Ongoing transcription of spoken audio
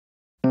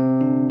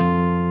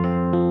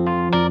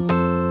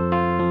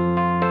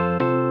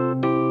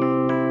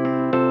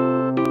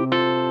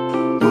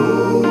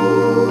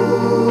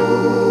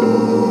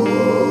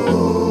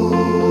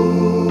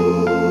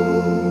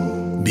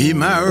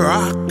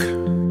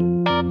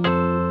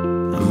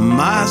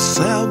my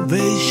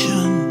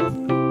salvation.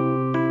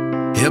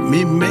 Help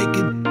me make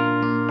it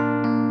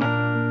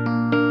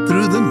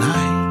through the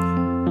night.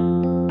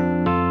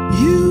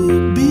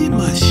 You be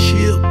my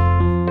ship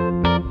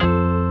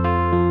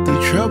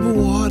through troubled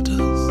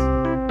waters.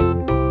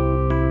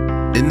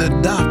 In the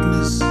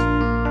darkness,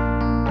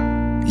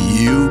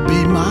 you be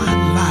my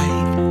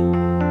light.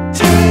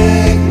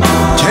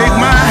 Take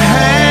my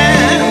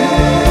hand,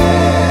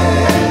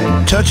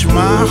 touch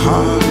my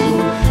heart,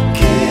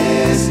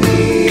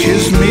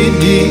 kiss me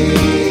deep,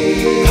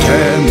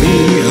 tear me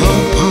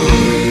apart.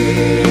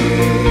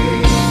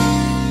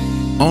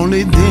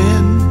 Only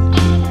then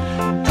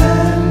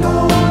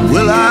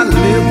will I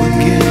live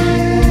again.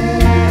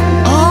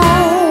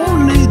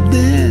 Only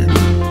then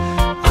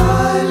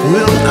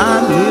will I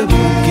live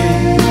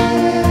again.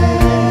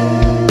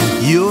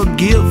 Your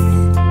gift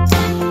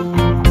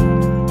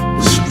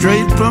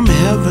straight from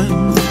heaven.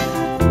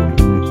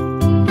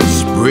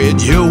 Spread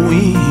your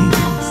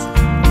wings,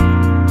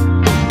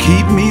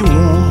 keep me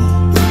warm.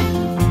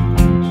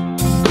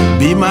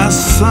 Be my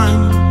sun,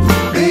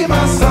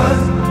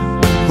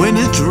 when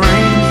it's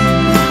raining.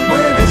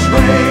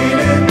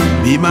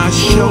 Be my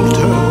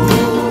shelter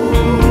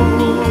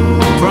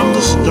from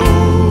the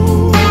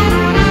storm.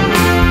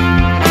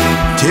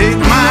 Take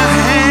my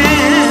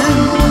hand,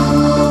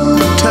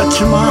 touch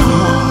my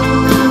heart,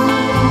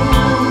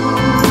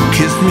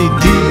 kiss me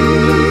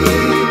deep,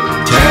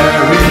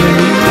 tearing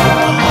me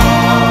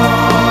apart.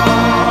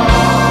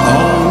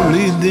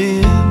 Only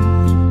then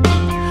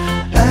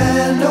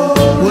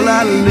will I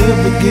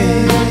live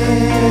again.